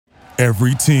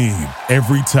Every team,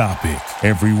 every topic,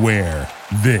 everywhere.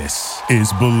 This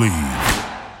is Believe.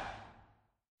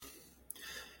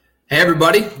 Hey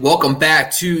everybody, welcome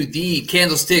back to the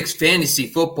Candlesticks Fantasy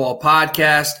Football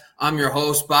Podcast. I'm your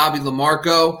host, Bobby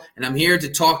Lamarco, and I'm here to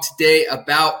talk today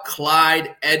about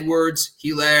Clyde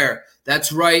Edwards-Helaire.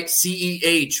 That's right,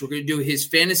 CEH. We're going to do his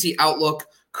fantasy outlook,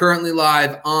 currently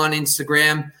live on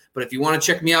Instagram. But if you want to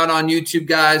check me out on YouTube,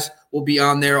 guys, we'll be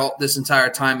on there this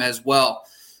entire time as well.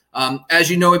 As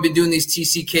you know, we've been doing these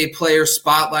TCK player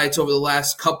spotlights over the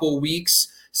last couple weeks.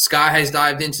 Sky has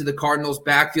dived into the Cardinals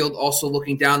backfield, also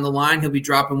looking down the line. He'll be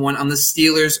dropping one on the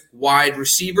Steelers wide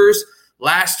receivers.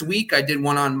 Last week, I did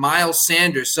one on Miles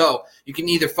Sanders. So you can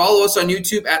either follow us on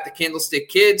YouTube at the Candlestick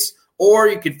Kids, or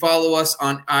you can follow us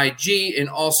on IG and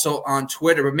also on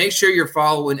Twitter. But make sure you're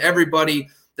following everybody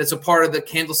that's a part of the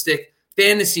Candlestick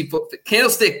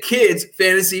Kids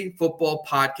Fantasy Football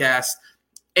Podcast,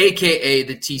 a.k.a.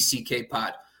 the TCK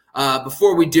Pod.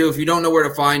 Before we do, if you don't know where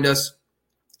to find us,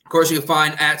 of course, you can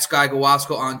find at Sky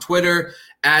Gawasco on Twitter,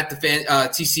 at the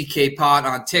TCK Pod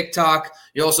on TikTok.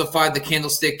 You also find the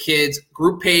Candlestick Kids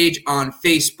group page on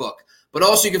Facebook. But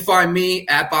also you can find me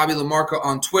at Bobby Lamarco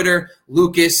on Twitter,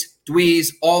 Lucas,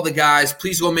 Dweez, all the guys.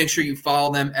 Please go make sure you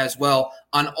follow them as well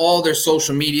on all their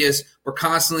social medias. We're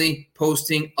constantly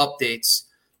posting updates.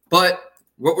 But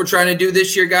what we're trying to do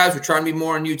this year, guys, we're trying to be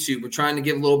more on YouTube. We're trying to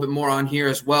give a little bit more on here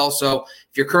as well. So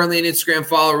if you're currently an Instagram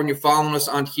follower and you're following us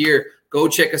on here, go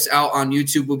check us out on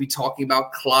YouTube. We'll be talking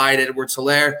about Clyde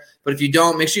Edwards-Helaire. But if you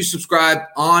don't, make sure you subscribe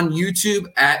on YouTube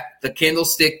at the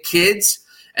Candlestick Kids.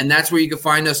 And that's where you can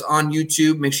find us on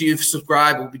YouTube. Make sure you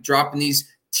subscribe. We'll be dropping these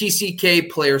TCK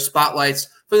player spotlights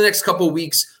for the next couple of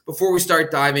weeks before we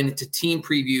start diving into team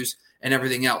previews and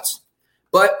everything else.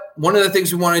 But one of the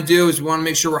things we want to do is we want to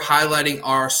make sure we're highlighting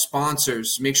our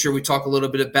sponsors. Make sure we talk a little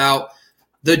bit about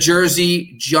the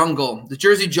Jersey Jungle. The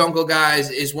Jersey Jungle, guys,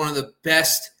 is one of the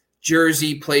best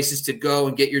jersey places to go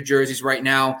and get your jerseys right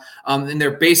now. And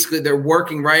they're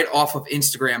working right off of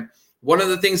Instagram. One of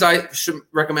the things I should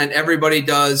recommend everybody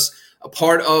does, a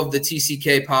part of the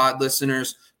TCK Pod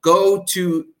listeners, go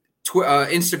to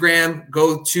Instagram,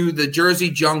 go to the Jersey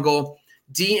Jungle,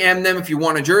 DM them if you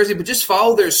want a jersey, but just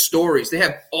follow their stories. They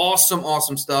have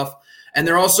awesome stuff. And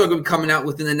they're also going to be coming out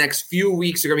within the next few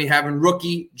weeks. They're going to be having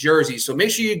rookie jerseys. So make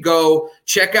sure you go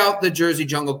check out the Jersey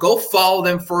Jungle. Go follow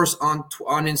them first on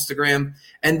Instagram.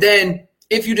 And then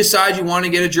if you decide you want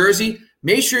to get a jersey,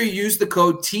 make sure you use the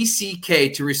code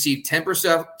TCK to receive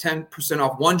 10%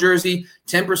 off one jersey,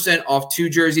 10% off two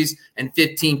jerseys, and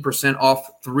 15% off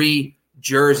three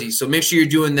jerseys. So make sure you're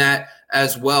doing that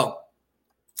as well.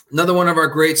 Another one of our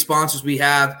great sponsors we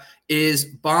have is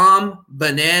Bomb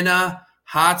Banana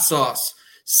Hot Sauce.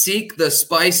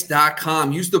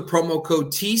 SeekTheSpice.com. Use the promo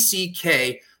code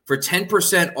TCK for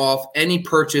 10% off any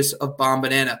purchase of Bomb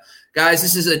Banana. Guys,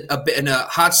 this is a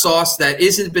hot sauce that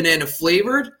isn't banana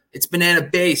flavored. It's banana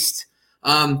based.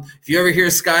 If you ever hear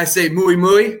Sky say "muy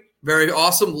muy," very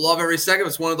awesome. Love every second.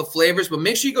 It's one of the flavors. But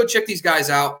make sure you go check these guys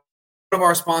out. One of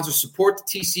our sponsors. Support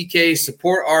the TCK.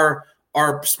 Support our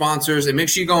sponsors. And make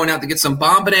sure you're going out to get some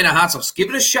Bomb Banana Hot Sauce. Give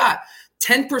it a shot.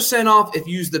 10% off if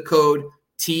you use the code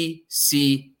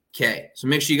TCK. So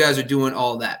make sure you guys are doing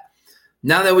all that.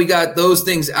 Now that we got those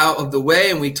things out of the way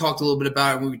and we talked a little bit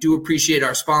about it, and we do appreciate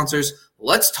our sponsors,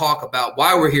 let's talk about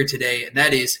why we're here today, and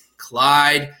that is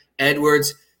Clyde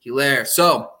Edwards-Helaire.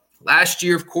 So last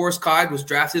year, of course, Clyde was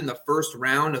drafted in the first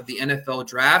round of the NFL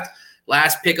draft.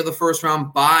 Last pick of the first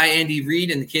round by Andy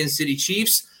Reid and the Kansas City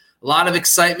Chiefs. A lot of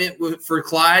excitement for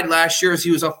Clyde last year as he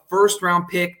was a first-round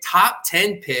pick, top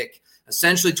 10 pick,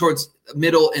 essentially towards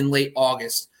middle and late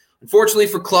August. Unfortunately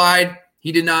for Clyde,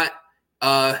 he did not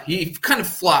he kind of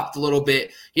flopped a little bit.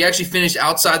 He actually finished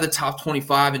outside the top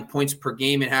 25 in points per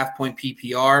game and half-point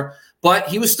PPR, but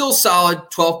he was still solid,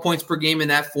 12 points per game in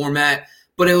that format,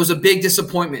 but it was a big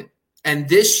disappointment. And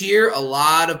this year, a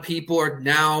lot of people are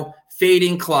now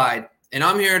fading Clyde, and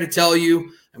I'm here to tell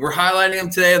you, and we're highlighting him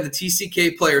today on the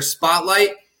TCK Player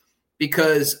Spotlight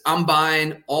because I'm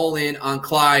buying all in on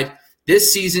Clyde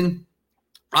this season.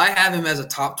 I have him as a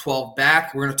top 12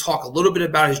 back. We're going to talk a little bit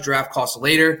about his draft costs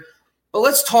later. But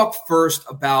let's talk first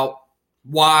about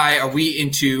why are we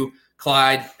into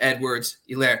Clyde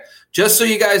Edwards-Helaire. Just so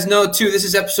you guys know, too, this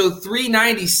is episode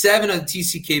 397 of the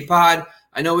TCK Pod.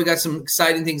 I know we got some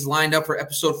exciting things lined up for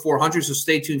episode 400, so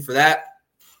stay tuned for that.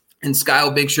 And Sky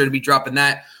will make sure to be dropping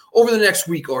that over the next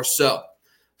week or so.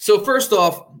 So first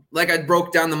off, like I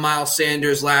broke down the Miles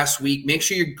Sanders last week, make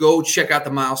sure you go check out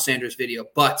the Miles Sanders video.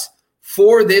 But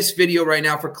for this video right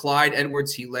now for Clyde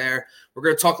Edwards-Helaire, we're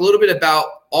going to talk a little bit about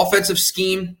offensive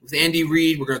scheme with Andy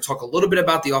Reid. We're going to talk a little bit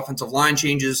about the offensive line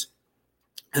changes.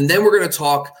 And then we're going to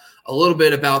talk a little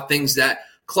bit about things that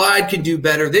Clyde can do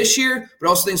better this year, but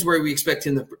also things where we expect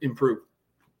him to improve.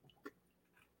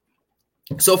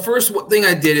 So first thing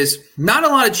I did is not a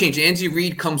lot of change. Andy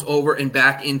Reid comes over and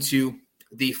back into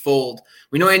the fold.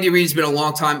 We know Andy Reid's been a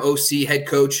long-time OC head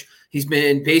coach. He's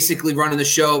been basically running the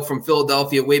show from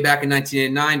Philadelphia way back in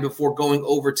 1989 before going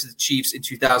over to the Chiefs in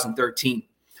 2013.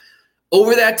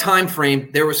 Over that time frame,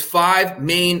 there was 5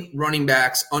 main running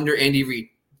backs under Andy Reid: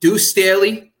 Deuce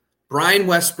Staley, Brian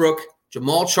Westbrook,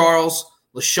 Jamal Charles,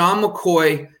 LaShawn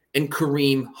McCoy, and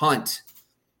Kareem Hunt.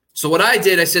 So what I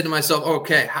did, I said to myself,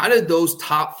 okay, how did those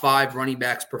top 5 running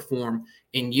backs perform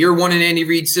in year 1 in Andy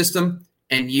Reid's system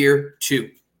and year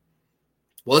 2?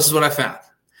 Well, this is what I found.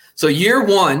 So year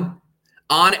 1,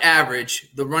 on average,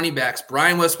 the running backs,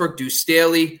 Brian Westbrook, Deuce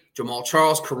Staley, Jamal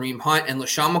Charles, Kareem Hunt, and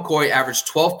LaShawn McCoy averaged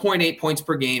 12.8 points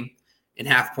per game in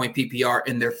half-point PPR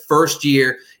in their first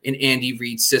year in Andy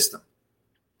Reid's system.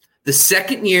 The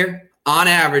second year, on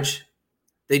average,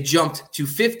 they jumped to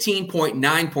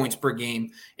 15.9 points per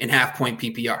game in half-point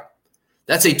PPR.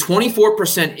 That's a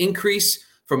 24% increase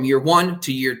from year 1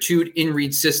 to year 2 in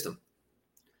Reid's system.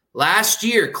 Last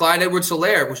year, Clyde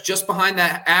Edwards-Helaire was just behind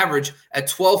that average at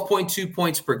 12.2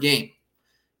 points per game.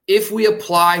 If we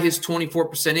apply his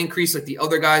 24% increase like the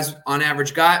other guys on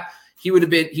average got, he would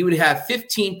have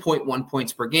 15.1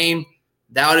 points per game.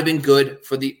 That would have been good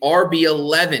for the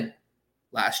RB11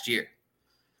 last year.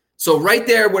 So right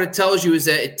there, what it tells you is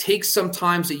that it takes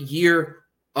sometimes a year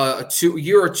or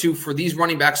two for these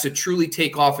running backs to truly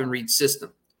take off in Reid's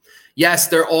system. Yes,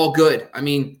 they're all good. I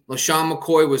mean, LaShawn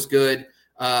McCoy was good.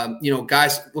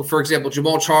 Guys, for example,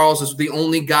 Jamal Charles is the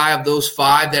only guy of those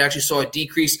 5 that actually saw a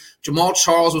decrease. Jamal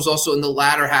Charles was also in the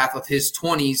latter half of his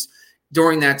 20s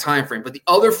during that time frame. But the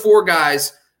other 4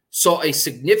 guys saw a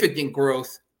significant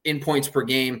growth in points per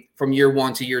game from year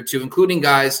 1 to year 2, including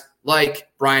guys like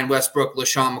Brian Westbrook,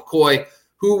 LaShawn McCoy,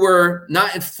 who were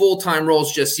not in full-time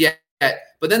roles just yet.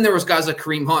 But then there was guys like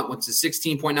Kareem Hunt, went to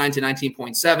 16.9 to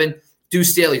 19.7,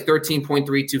 Deuce Staley,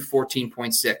 13.3 to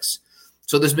 14.6.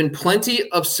 So there's been plenty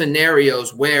of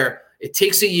scenarios where it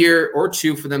takes a year or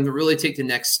 2 for them to really take the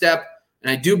next step. And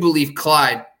I do believe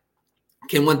Clyde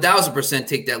can 1,000%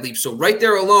 take that leap. So right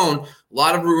there alone, a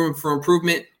lot of room for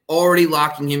improvement, already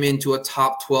locking him into a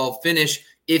top 12 finish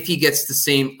if he gets the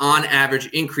same on average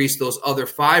increase those other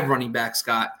 5 running backs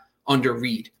got under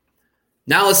Reid.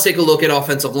 Now let's take a look at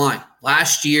offensive line.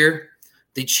 Last year,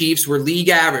 the Chiefs were league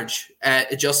average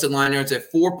at adjusted line yards at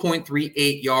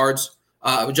 4.38 yards,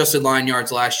 adjusted line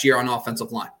yards last year on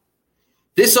offensive line.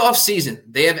 This offseason,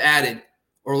 they have added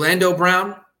Orlando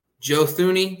Brown, Joe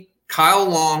Thuney, Kyle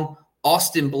Long,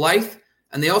 Austin Blythe,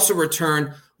 and they also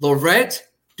returned Laurent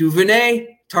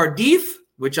Duvernay-Tardif,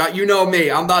 which you know me,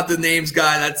 I'm not the names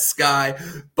guy, that's Sky.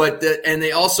 And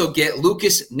they also get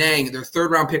Lucas Nang, their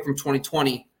 3rd-round pick from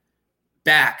 2020,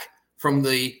 back from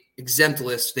the exempt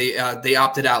list. They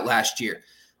opted out last year.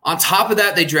 On top of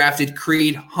that, they drafted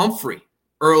Creed Humphrey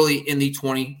early in the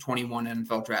 2021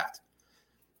 NFL draft.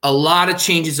 A lot of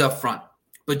changes up front.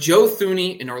 But Joe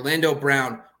Thuney and Orlando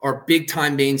Brown are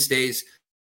big-time mainstays.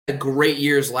 Had great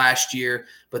years last year.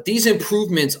 But these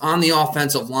improvements on the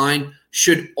offensive line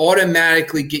should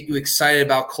automatically get you excited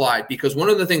about Clyde, because one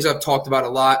of the things I've talked about a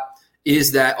lot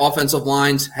is that offensive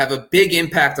lines have a big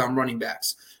impact on running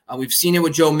backs. We've seen it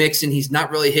with Joe Mixon. He's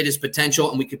not really hit his potential,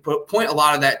 and we could point a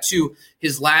lot of that to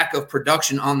his lack of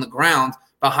production on the ground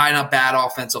behind a bad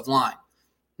offensive line.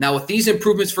 Now, with these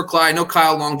improvements for Clyde, I know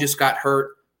Kyle Long just got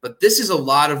hurt, but this is a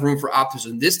lot of room for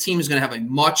optimism. This team is going to have a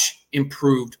much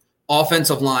improved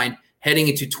offensive line heading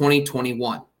into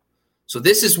 2021. So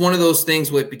this is one of those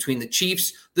things with between the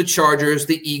Chiefs, the Chargers,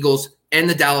 the Eagles, and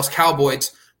the Dallas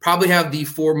Cowboys probably have the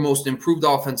 4 most improved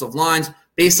offensive lines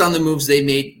based on the moves they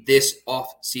made this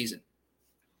offseason.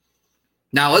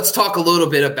 Now let's talk a little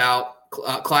bit about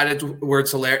Clyde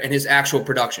Edwards-Helaire and his actual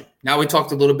production. Now we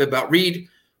talked a little bit about Reid.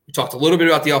 We talked a little bit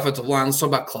about the offensive line. Let's talk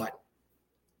about Clyde.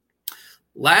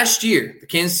 Last year, the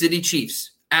Kansas City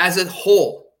Chiefs, as a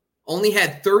whole, only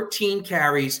had 13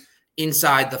 carries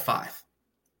inside the 5.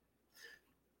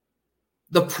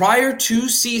 The prior 2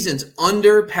 seasons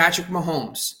under Patrick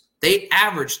Mahomes, they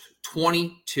averaged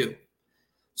 22.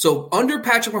 So under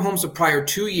Patrick Mahomes the prior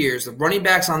 2 years, the running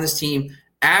backs on this team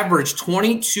averaged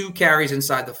 22 carries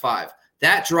inside the 5.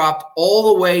 That dropped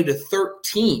all the way to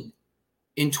 13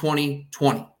 in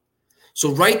 2020.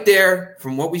 So right there,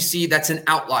 from what we see, that's an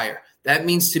outlier. That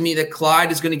means to me that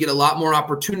Clyde is going to get a lot more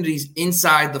opportunities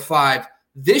inside the 5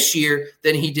 this year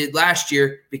than he did last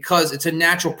year, because it's a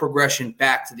natural progression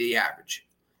back to the average.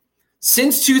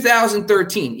 Since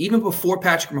 2013, even before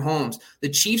Patrick Mahomes, the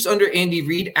Chiefs under Andy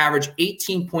Reid averaged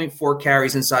 18.4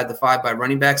 carries inside the 5 by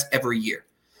running backs every year.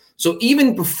 So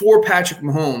even before Patrick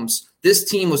Mahomes, this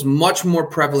team was much more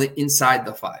prevalent inside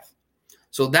the 5.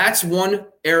 So that's one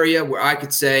area where I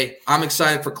could say I'm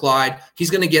excited for Clyde.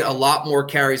 He's going to get a lot more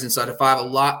carries inside the 5, a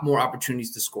lot more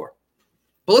opportunities to score.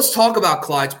 But let's talk about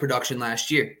Clyde's production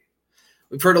last year.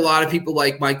 We've heard a lot of people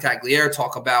like Mike Tagliere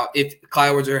talk about if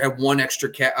Clyde Edwards-Helaire had one extra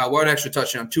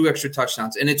touchdown, 2 extra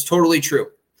touchdowns, and it's totally true.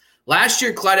 Last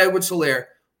year, Clyde Edwards-Helaire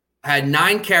had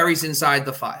 9 carries inside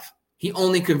the 5. He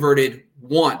only converted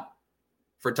 1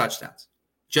 for touchdowns,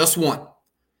 just 1.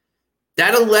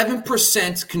 That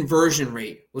 11% conversion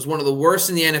rate was one of the worst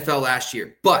in the NFL last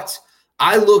year. But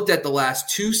I looked at the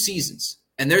last 2 seasons,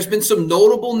 and there's been some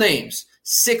notable names,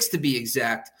 6 to be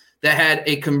exact, that had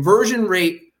a conversion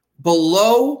rate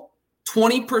below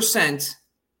 20%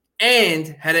 and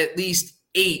had at least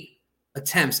 8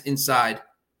 attempts inside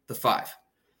the 5.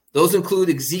 Those include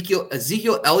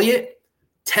Ezekiel Elliott,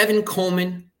 Tevin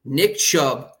Coleman, Nick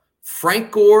Chubb,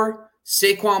 Frank Gore,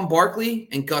 Saquon Barkley,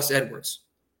 and Gus Edwards.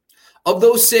 Of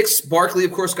those 6, Barkley,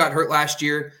 of course, got hurt last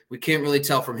year. We can't really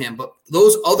tell from him. But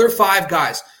those other 5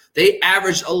 guys, they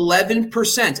averaged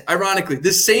 11%. Ironically,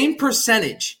 the same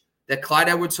percentage that Clyde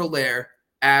Edwards-Helaire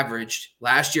averaged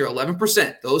last year,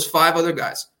 11%. Those 5 other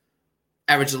guys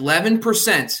averaged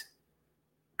 11%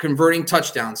 converting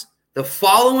touchdowns. The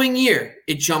following year,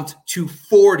 it jumped to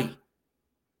 40.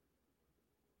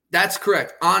 That's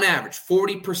correct. On average,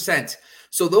 40%.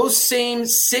 So those same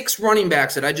 6 running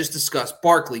backs that I just discussed,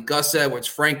 Barkley, Gus Edwards,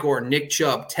 Frank Gore, Nick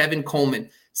Chubb, Tevin Coleman,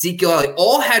 Ezekiel Elliott,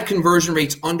 all had conversion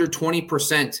rates under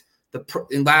 20%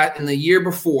 in the year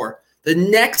before. The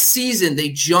next season, they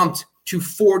jumped to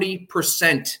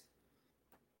 40%.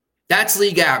 That's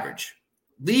league average.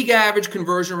 League average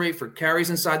conversion rate for carries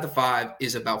inside the 5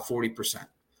 is about 40%.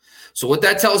 So what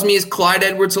that tells me is Clyde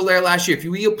Edwards-Helaire last year, if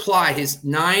we apply his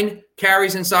 9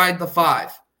 carries inside the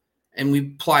 5 and we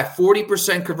apply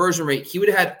 40% conversion rate, he would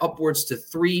have had upwards to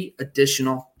 3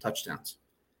 additional touchdowns.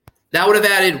 That would have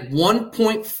added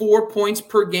 1.4 points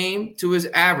per game to his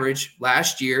average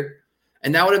last year,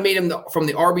 and that would have made him from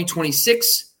the RB26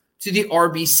 to the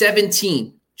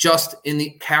RB17 just in the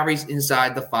carries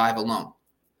inside the 5 alone.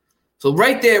 So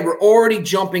right there, we're already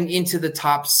jumping into the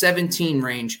top 17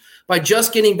 range by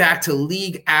just getting back to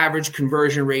league average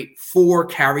conversion rate for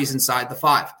carries inside the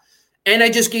 5. And I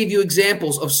just gave you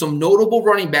examples of some notable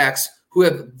running backs who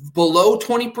have below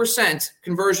 20%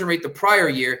 conversion rate the prior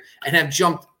year and have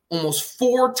jumped almost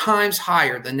 4 times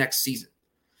higher the next season.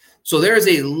 So there is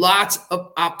a lot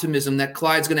of optimism that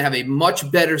Clyde's going to have a much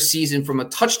better season from a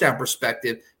touchdown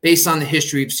perspective based on the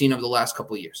history we've seen over the last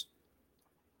couple of years.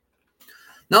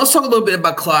 Now let's talk a little bit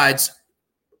about Clyde's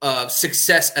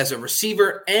success as a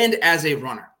receiver and as a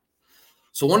runner.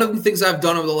 So one of the things I've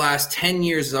done over the last 10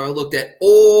 years is I looked at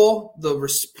all the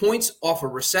points off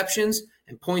of receptions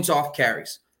and points off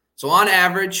carries. So on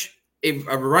average, a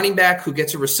running back who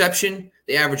gets a reception,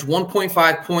 they average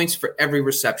 1.5 points for every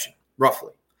reception,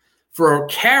 roughly. For a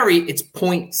carry, it's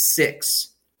 0.6.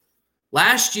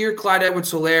 Last year, Clyde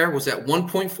Edwards-Helaire was at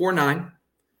 1.49.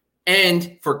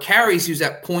 And for carries, he was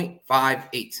at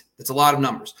 0.58. That's a lot of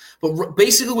numbers. But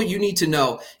basically what you need to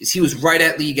know is he was right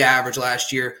at league average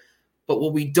last year. But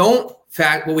what we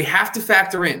have to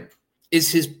factor in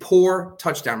is his poor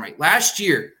touchdown rate. Last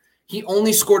year, he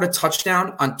only scored a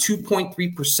touchdown on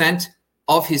 2.3%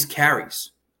 of his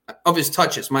carries, of his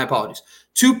touches, my apologies.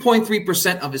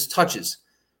 2.3% of his touches.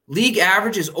 League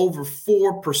average is over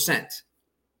 4%.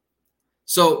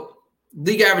 So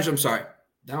league average, I'm sorry,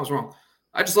 that was wrong.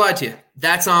 I just lied to you.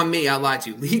 That's on me. I lied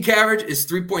to you. League average is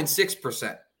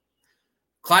 3.6%.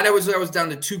 Clyde Edwards-Helaire was down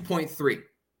to 2.3.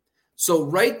 So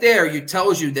right there, it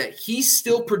tells you that he's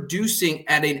still producing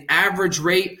at an average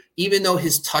rate, even though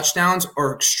his touchdowns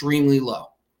are extremely low.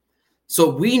 So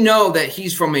we know that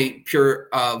he's from a pure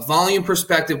volume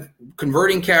perspective,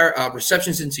 converting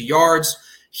receptions into yards.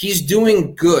 He's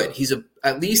doing good. He's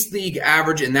at least league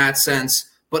average in that sense.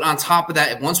 But on top of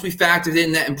that, once we factored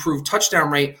in that improved touchdown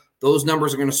rate, those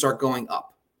numbers are going to start going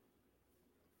up.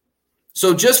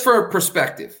 So just for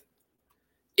perspective,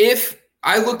 if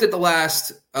I looked at the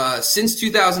last, since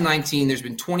 2019, there's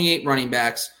been 28 running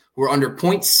backs who are under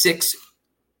 0.6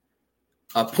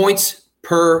 points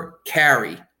per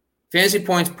carry. Fantasy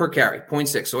points per carry,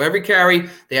 0.6. So every carry,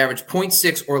 they average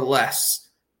 0.6 or less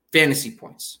fantasy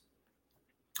points.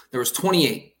 There was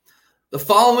 28. The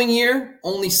following year,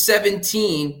 only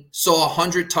 17 saw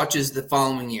 100 touches the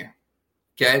following year.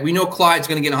 Okay, we know Clyde's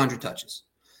going to get 100 touches.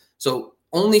 So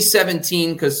Only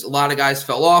 17 because a lot of guys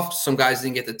fell off. Some guys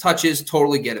didn't get the touches.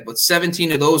 Totally get it. But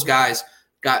 17 of those guys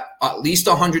got at least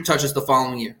 100 touches the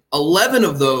following year. 11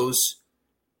 of those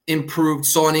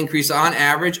saw an increase on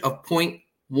average of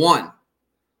 0.1.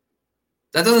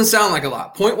 That doesn't sound like a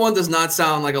lot. 0.1 does not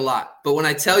sound like a lot. But when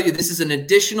I tell you this is an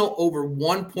additional over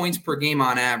 1 points per game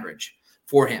on average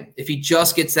for him, if he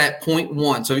just gets that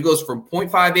 0.1, so he goes from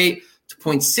 0.58 to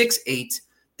 0.68,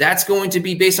 that's going to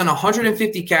be based on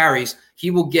 150 carries.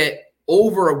 He will get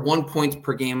over a 1 point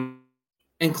per game.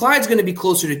 And Clyde's going to be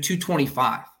closer to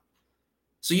 225.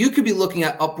 So you could be looking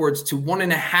at upwards to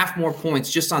 1.5 more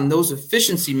points just on those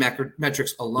efficiency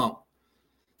metrics alone.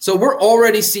 So we're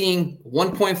already seeing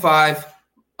 1.5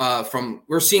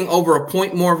 we're seeing over a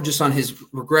point more just on his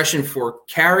regression for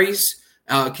carries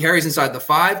inside the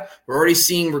 5. We're already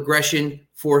seeing regression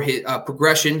for his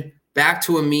progression back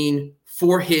to a mean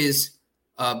for his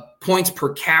points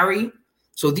per carry.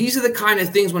 So these are the kind of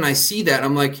things when I see that,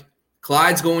 I'm like,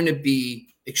 Clyde's going to be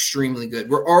extremely good.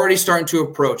 We're already starting to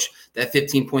approach that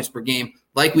 15 points per game,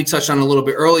 like we touched on a little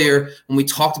bit earlier when we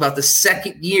talked about the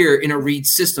second year in a Reed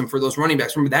system for those running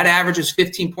backs. Remember, that average is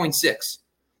 15.6,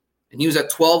 and he was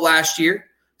at 12 last year,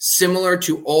 similar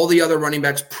to all the other running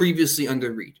backs previously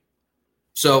under Reed.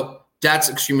 So that's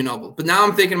extremely noble. But now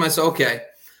I'm thinking to myself, okay,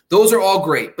 those are all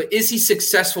great, but is he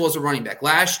successful as a running back?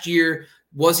 Last year,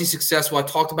 was he successful? I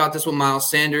talked about this with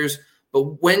Miles Sanders,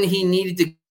 but when he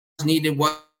needed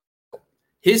what?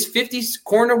 His 50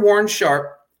 corner Warren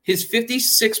Sharp, his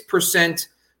 56%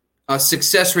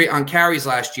 success rate on carries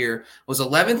last year was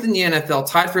 11th in the NFL,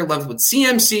 tied for 11th with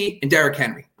CMC and Derrick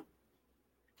Henry.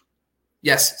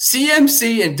 Yes,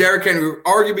 CMC and Derrick Henry were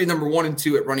arguably number 1 and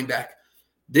 2 at running back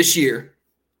this year.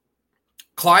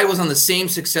 Clyde was on the same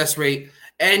success rate,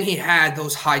 and he had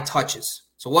those high touches.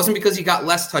 So it wasn't because he got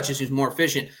less touches, he was more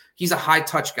efficient. He's a high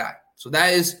touch guy. So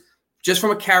that is just from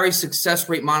a carry success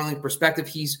rate modeling perspective,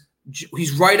 he's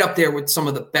right up there with some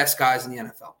of the best guys in the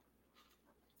NFL.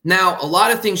 Now, a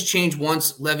lot of things changed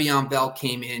once Le'Veon Bell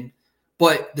came in,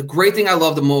 but the great thing I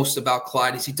love the most about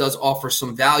Clyde is he does offer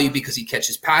some value because he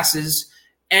catches passes,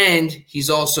 and he's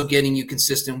also getting you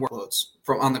consistent workloads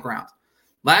from on the ground.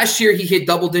 Last year, he hit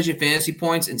double-digit fantasy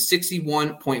points in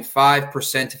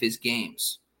 61.5% of his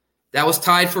games. That was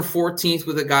tied for 14th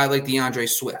with a guy like DeAndre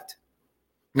Swift.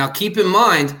 Now, keep in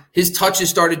mind, his touches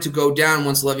started to go down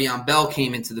once Le'Veon Bell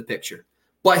came into the picture.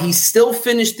 But he still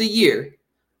finished the year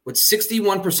with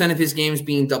 61% of his games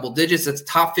being double digits. That's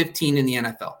top 15 in the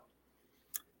NFL.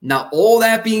 Now, all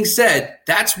that being said,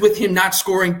 that's with him not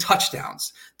scoring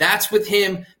touchdowns. That's with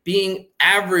him being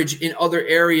average in other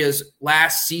areas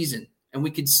last season. And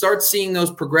we could start seeing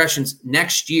those progressions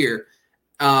next year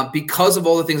because of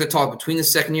all the things I talked between the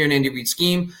second year and Andy Reid's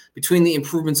scheme, between the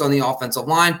improvements on the offensive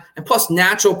line, and plus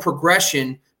natural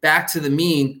progression back to the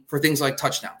mean for things like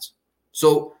touchdowns.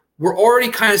 So we're already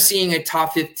kind of seeing a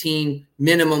top 15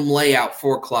 minimum layout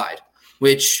for Clyde,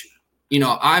 which,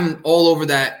 I'm all over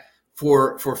that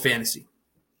for fantasy.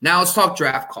 Now let's talk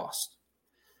draft cost.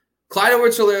 Clyde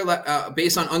Edwards-Helaire,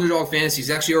 based on Underdog Fantasy,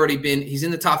 he's in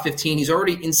the top 15. He's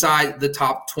already inside the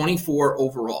top 24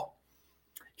 overall.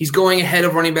 He's going ahead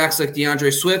of running backs like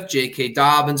DeAndre Swift, J.K.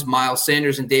 Dobbins, Miles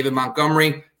Sanders, and David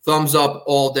Montgomery. Thumbs up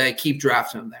all day. Keep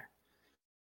drafting him there.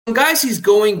 Some guys he's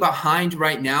going behind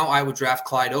right now, I would draft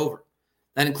Clyde over.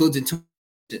 That includes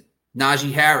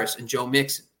Najee Harris and Joe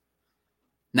Mixon.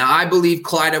 Now, I believe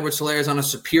Clyde Edwards-Helaire is on a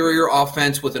superior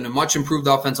offense with a much improved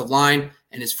offensive line,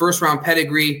 and his first-round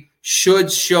pedigree should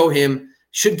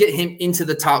get him into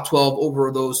the top 12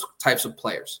 over those types of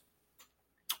players.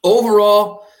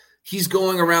 Overall, he's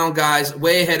going around guys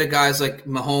way ahead of guys like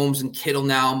Mahomes and Kittle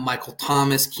now, Michael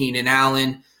Thomas, Keenan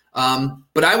Allen.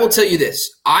 But I will tell you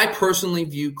this. I personally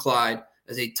view Clyde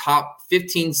as a top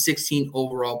 15, 16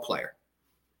 overall player.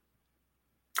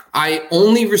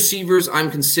 Only receivers I'm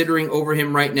considering over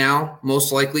him right now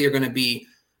most likely are going to be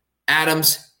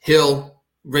Adams, Hill,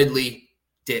 Ridley,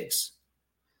 Diggs.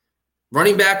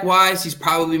 Running back-wise, he's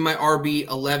probably my RB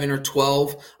 11 or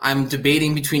 12. I'm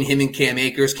debating between him and Cam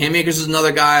Akers. Cam Akers is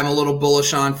another guy I'm a little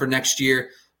bullish on for next year.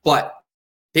 But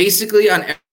basically on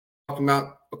everything I'm talking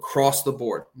about across the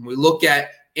board, when we look at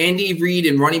Andy Reid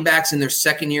and running backs in their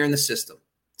second year in the system,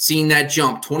 seeing that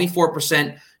jump,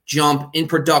 24% jump in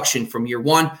production from year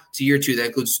 1 to year 2. That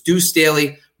includes Deuce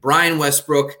Staley, Brian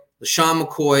Westbrook, LaShawn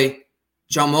McCoy,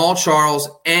 Jamal Charles,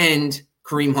 and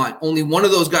Kareem Hunt. Only one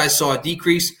of those guys saw a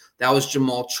decrease. That was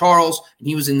Jamal Charles, and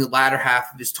he was in the latter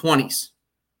half of his 20s.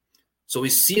 So we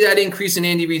see that increase in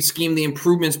Andy Reid's scheme, the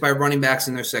improvements by running backs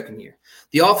in their second year.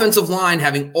 The offensive line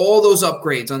having all those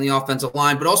upgrades on the offensive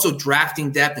line, but also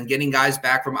drafting depth and getting guys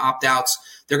back from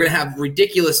opt-outs. They're going to have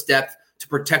ridiculous depth to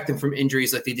protect him from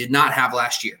injuries like they did not have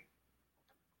last year.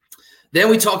 Then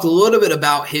we talked a little bit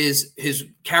about his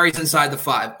carries inside the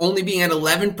 5, only being at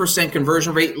 11%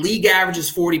 conversion rate. League average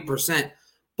is 40%.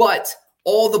 But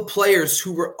all the players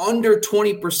who were under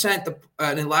 20%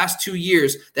 in the last 2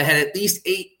 years that had at least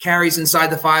 8 carries inside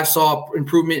the 5 saw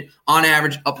improvement on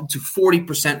average up into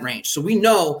 40% range. So we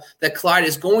know that Clyde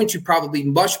is going to probably be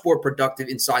much more productive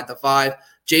inside the 5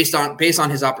 based on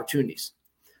his opportunities.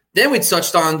 Then we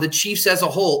touched on the Chiefs as a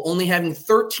whole, only having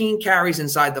 13 carries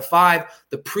inside the 5.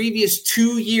 The previous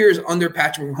 2 years under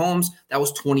Patrick Mahomes, that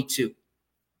was 22.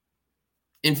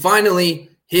 And finally,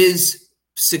 his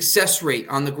success rate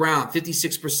on the ground,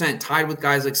 56%, tied with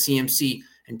guys like CMC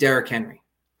and Derrick Henry.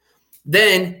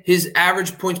 Then his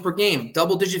average points per game,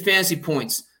 double-digit fantasy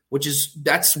points,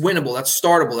 that's winnable, that's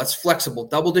startable, that's flexible,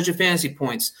 double-digit fantasy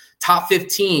points, top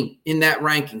 15 in that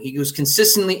ranking. He was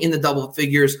consistently in the double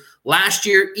figures last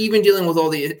year, even dealing with all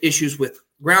the issues with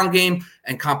ground game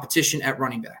and competition at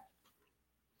running back.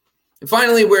 And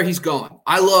finally, where he's going.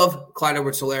 I love Clyde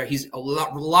Edwards-Helaire. He's a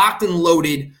locked and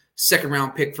loaded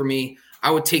second-round pick for me.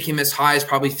 I would take him as high as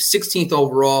probably 16th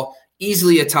overall,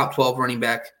 easily a top 12 running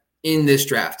back in this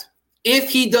draft. If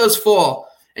he does fall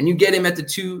and you get him at the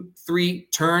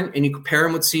 2-3 turn and you compare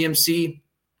him with CMC,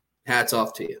 hats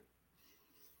off to you.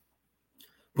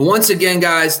 But once again,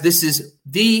 guys, this is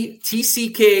the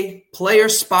TCK Player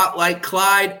Spotlight,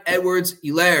 Clyde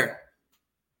Edwards-Helaire.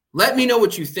 Let me know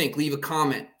what you think. Leave a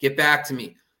comment. Get back to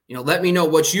me. Let me know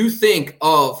what you think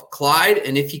of Clyde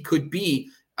and if he could be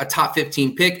a top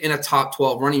 15 pick and a top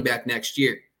 12 running back next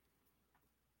year.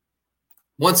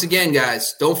 Once again,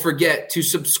 guys, don't forget to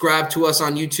subscribe to us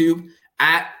on YouTube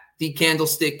at The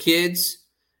Candlestick Kids,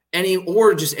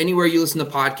 or just anywhere you listen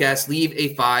to podcasts. Leave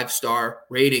a 5-star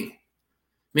rating.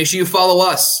 Make sure you follow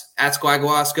us at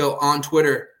Squaguasco on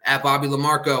Twitter, at Bobby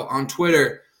Lamarco on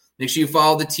Twitter. Make sure you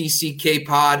follow the TCK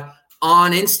Pod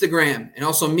on Instagram, and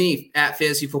also me at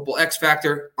Fantasy Football X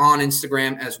Factor on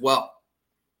Instagram as well.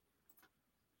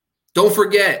 Don't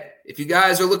forget, if you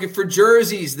guys are looking for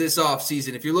jerseys this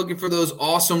offseason, if you're looking for those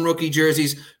awesome rookie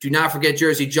jerseys, do not forget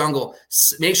Jersey Jungle.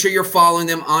 Make sure you're following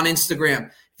them on Instagram.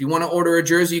 If you want to order a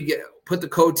jersey, put the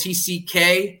code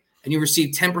TCK, and you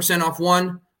receive 10% off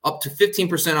 1, up to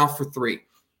 15% off for 3.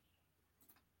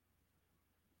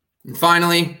 And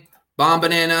finally, Bomb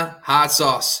Banana Hot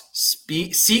Sauce.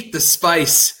 Seek the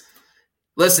spice.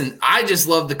 Listen, I just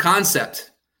love the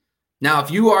concept. Now, if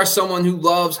you are someone who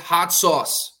loves hot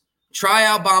sauce, try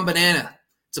out Bomb Banana.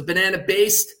 It's a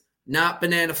banana-based, not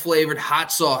banana-flavored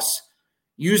hot sauce.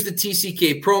 Use the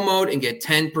TCK promo and get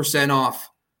 10% off.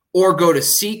 Or go to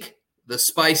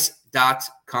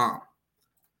seekthespice.com.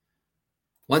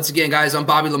 Once again, guys, I'm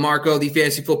Bobby Lamarco, the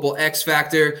Fantasy Football X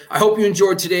Factor. I hope you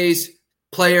enjoyed today's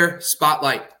Player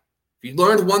Spotlight. If you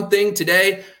learned one thing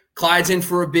today, Clyde's in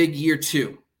for a big year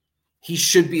too. He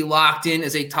should be locked in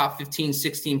as a top 15,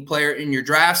 16 player in your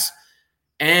drafts.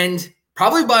 And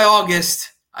probably by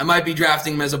August, I might be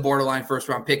drafting him as a borderline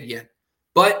first-round pick again.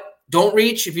 But don't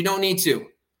reach if you don't need to.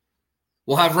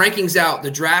 We'll have rankings out.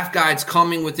 The draft guide's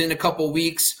coming within a couple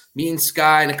weeks. Me and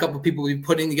Sky and a couple people will be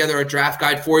putting together a draft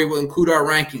guide for you. We'll include our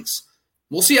rankings.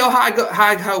 We'll see how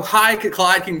high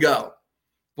Clyde can go.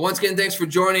 But once again, thanks for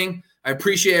joining. I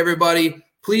appreciate everybody.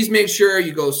 Please make sure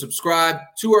you go subscribe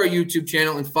to our YouTube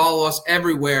channel and follow us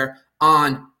everywhere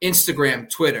on Instagram,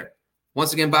 Twitter.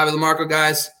 Once again, Bobby Lamarco,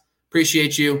 guys.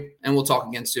 Appreciate you, and we'll talk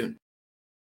again soon.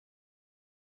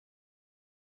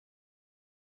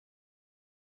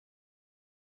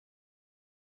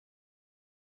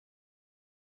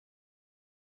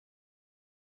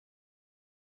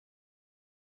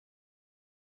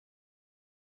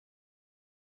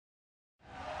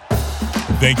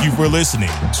 Thank you for listening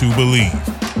to Believe.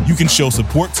 You can show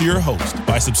support to your host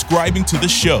by subscribing to the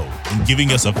show and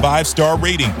giving us a 5-star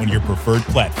rating on your preferred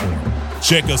platform.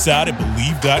 Check us out at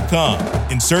Believe.com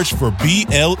and search for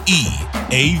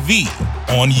BLEAV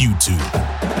on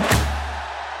YouTube.